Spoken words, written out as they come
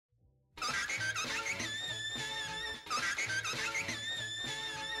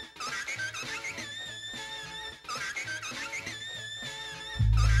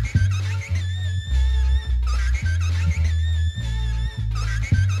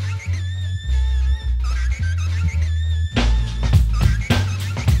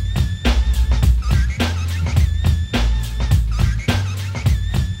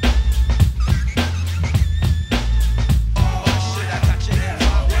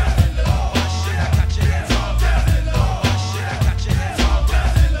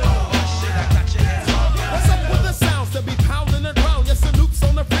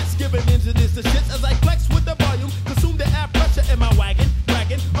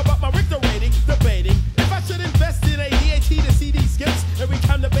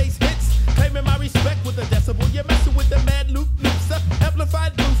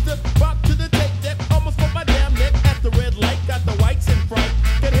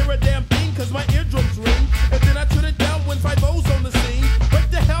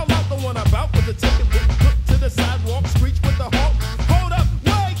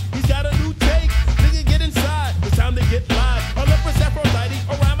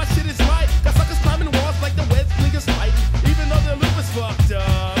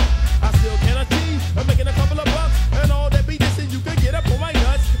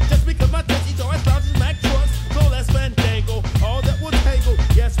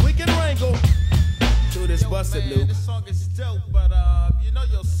busted, Luke. This song is dope, but you know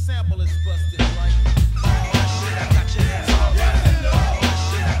your sample is busted, right?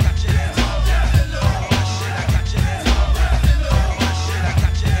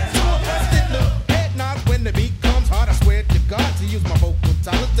 Head nods when the beat comes hard. I swear to God to use my vocal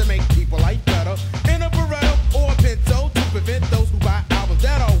talent to make people like better. In a Beretta or a Pinto to prevent those who buy albums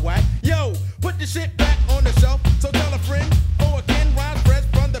that are whack. Yo, put the shit back on the shelf. So tell a friend or a kin rhymes fresh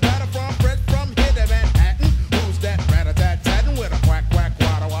from the battlefront, fresh from here to Manhattan. Who's that rat-a-tat-tatting with a quack, quack,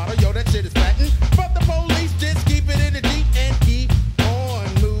 wada, wada? Yo, that shit is fattin'. But the police just keep it in the deep and keep on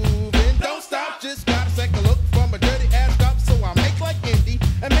moving. Don't stop, just gotta take a look from a dirty ass cop. So I make like Indy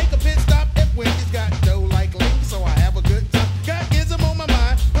and make a pit stop at Wendy's. Got dough like Link, so I have a good time. Got ism on my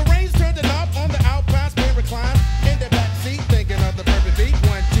mind. The range turned the knob on the Alpine, spin recline in the back seat, thinking of the perfect beat.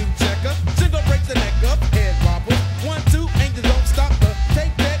 1, 2, checker. Single breaks the neck up, head wobble. 1, 2, angels don't stop the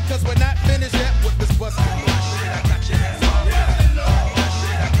take that, cause we're not finished yet with this busted look.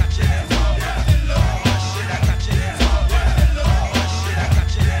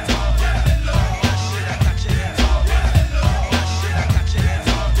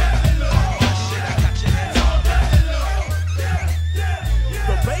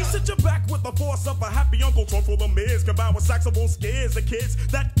 Of a happy Uncle Trump full of mids, combined with saxophone scares the kids.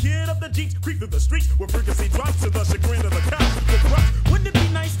 That kid of the Jeeps creep through the streets with frequency drops to the chagrin of the cops. Wouldn't it be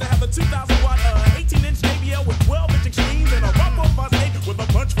nice to have a 2,000 watt 18-inch JBL with 12-inch extremes and a rumble fuzz 8 with a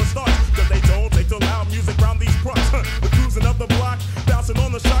punch for starts? Cause they don't take the loud music round these props. We're cruising up the block, bouncing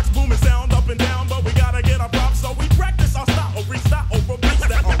on the shocks, booming sound up and down, but we gotta get our props, so we practice our style, freestyle over beats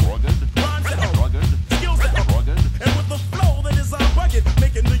that are rugged, rhymes that are rugged, skills that are rugged, and with a flow that is rugged,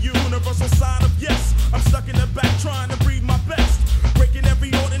 making the universal sign of yes. I'm stuck in the back trying to breathe my best, breaking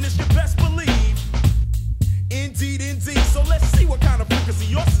every ordinance you best believe. Indeed, indeed. So let's see what kind of frequency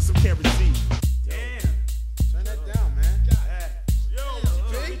your system can receive. Damn. Turn that down, man.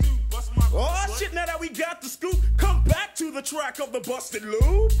 Oh shit! Now that we got the scoop, come back to the track of the busted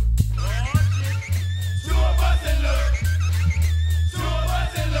loop.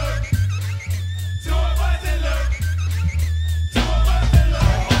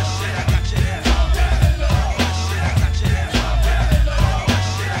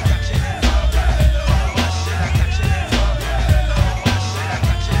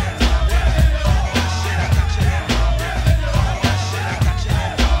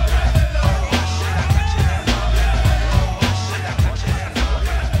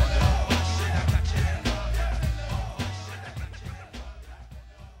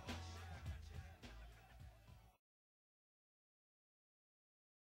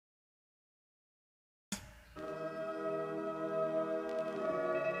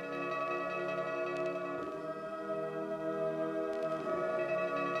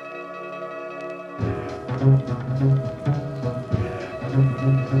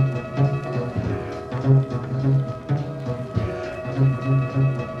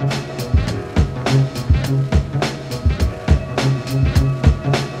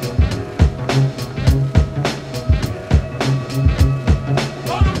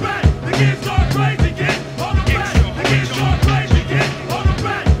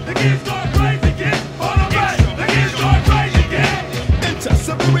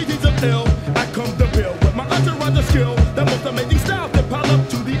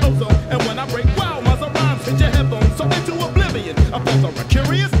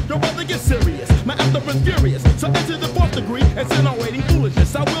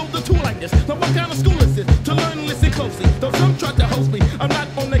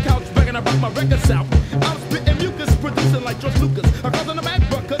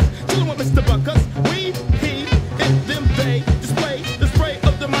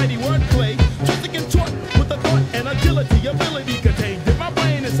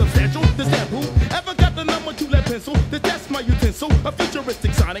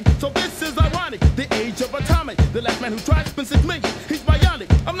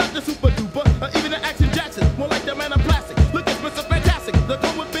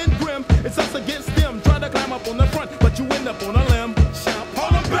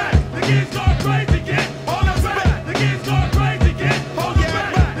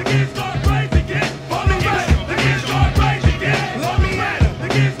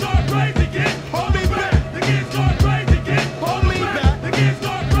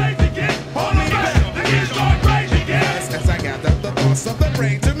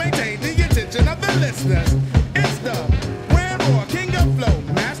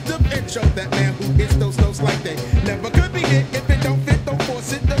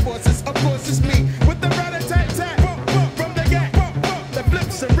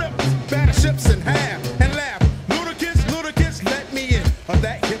 Battleships in half and laugh.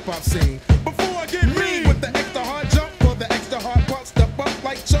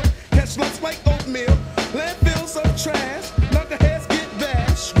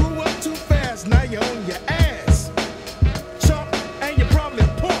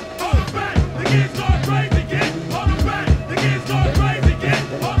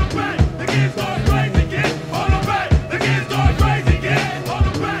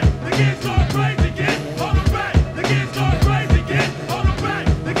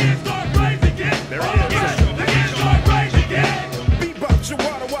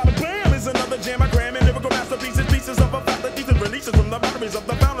 batteries of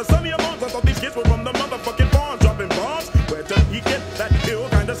the founders. Some of your moms, I thought these kids were from the motherfucking farm, dropping bombs. Where did he get that ill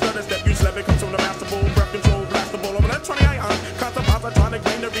kind of stutter step? You slap it comes from the masterful, breath control, blastable of electronic ion. Concept trying to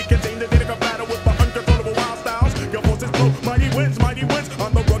gain the recontain the data battle with the uncontrollable wild styles. Your forces blow, mighty winds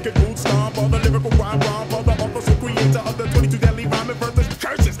on the rugged root stomp, or the lyrical rhyme romp, or the author creator of the 22 deadly rhyming verses.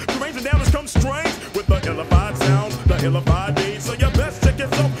 Curses, deranged and downers come strange with the illified sound, the illified beat. So you best check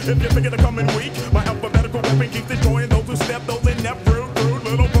yourself if you figure the